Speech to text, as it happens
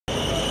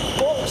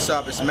What's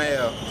up? It's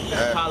Mayo.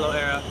 Apollo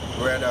era.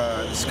 We're at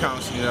this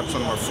Crownless Kings episode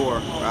number 4. We're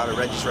out at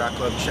Reggie's Rock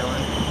Club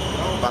chilling.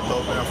 About to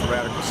open up for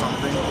Radical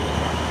something.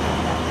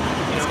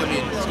 It's gonna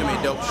be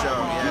a dope show.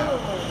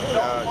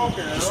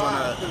 Yeah. Just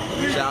wanna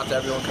shout out to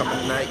everyone coming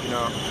tonight. You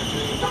know,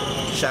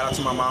 shout out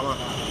to my mama.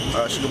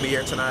 She's gonna be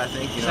here tonight, I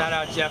think. You know. Shout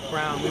out Jeff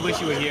Brown. We wish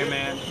you were here,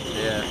 man.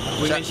 Yeah.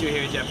 We wish you were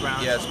here, Jeff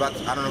Brown. Yeah, it's about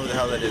to, I don't know who the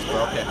hell that is,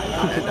 but okay.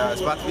 And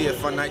it's about to be a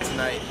fun night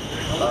tonight.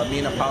 Me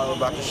and Apollo are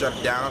about to shut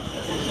it down.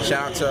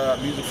 Shout out to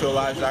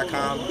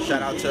musicfieldlives.com.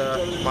 Shout out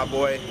to my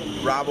boy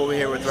Rob over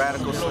here with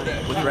Radical.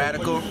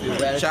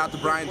 Shout out to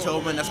Brian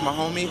Tobin, that's my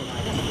homie.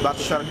 About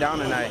to shut it down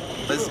tonight.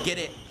 Let's get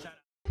it.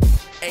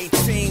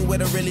 18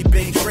 with a really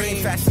big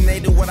dream,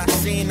 fascinated what I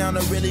seen on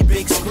a really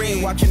big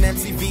screen, watching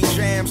MTV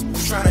jams,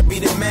 trying to be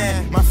the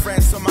man. My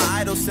friends saw my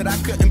idols, said I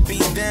couldn't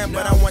beat them,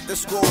 but I went to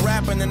school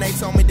rapping and they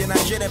told me then I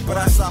shouldn't. But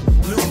I saw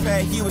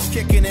Lupe, he was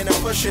kicking and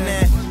pushing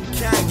it.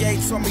 Kanye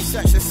told me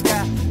touch the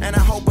sky, and I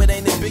hope it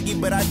ain't a biggie,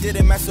 but I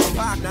didn't mess with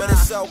Pac, but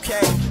it's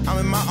okay. I'm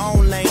in my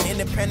own lane,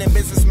 independent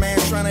businessman,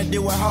 trying to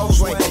do it hoes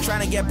way,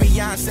 trying to get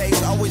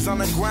Beyonce's, always on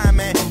the grind,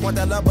 man. Want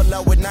that love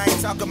below with, I ain't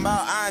talking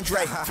about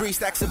Andre. 3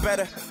 stacks of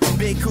better,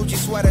 big coochie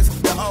sweaters,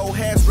 the old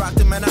heads rocked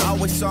them, and I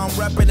always saw them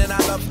reppin', and I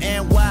love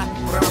NY,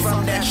 but I'm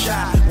from that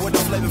shot, with the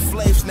Flavor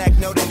Flav snack,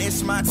 know that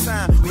it's my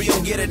time, we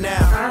gon' get it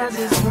now. I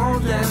just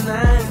want that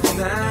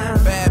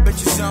lifestyle. Bad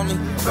bitches only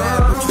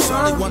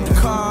want the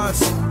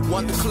cars,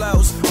 want the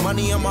clothes,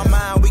 money on my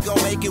mind, we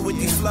gon' make it with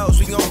these flows,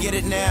 we gon' get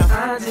it now.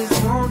 I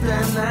just want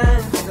that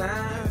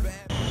lifestyle.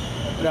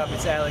 What up,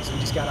 it's Alex. We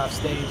just got off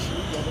stage.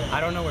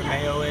 I don't know where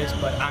Mayo is,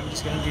 but I'm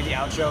just gonna do the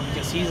outro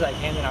because he's like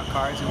handing out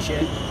cards and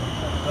shit.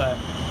 But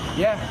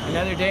yeah,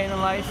 another day in the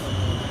life.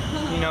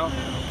 You know,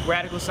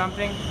 Radical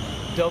something,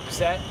 dope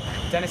set.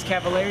 Dennis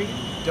Cavalieri,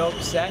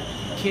 dope set.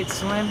 Kid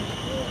Slim,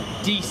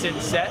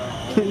 decent set.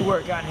 We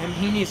work on him.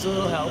 He needs a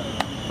little help.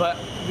 But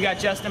we got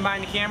Justin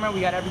behind the camera. We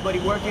got everybody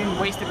working.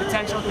 Wasted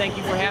Potential. Thank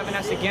you for having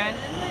us again.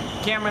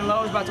 Cameron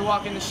Lowe is about to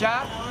walk in the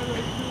shop.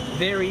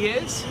 There he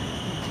is.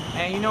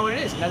 And you know what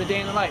it is, another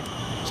day in the life.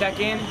 Check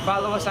in,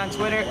 follow us on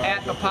Twitter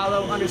at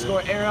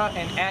Apollo_era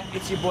and at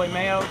It's Your Boy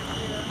Mayo.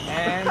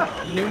 And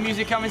new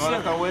music coming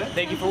soon.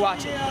 Thank you for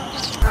watching.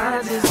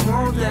 I just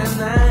want that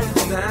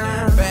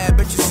lifestyle. Bad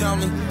bitches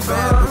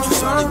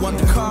only want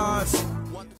the cars.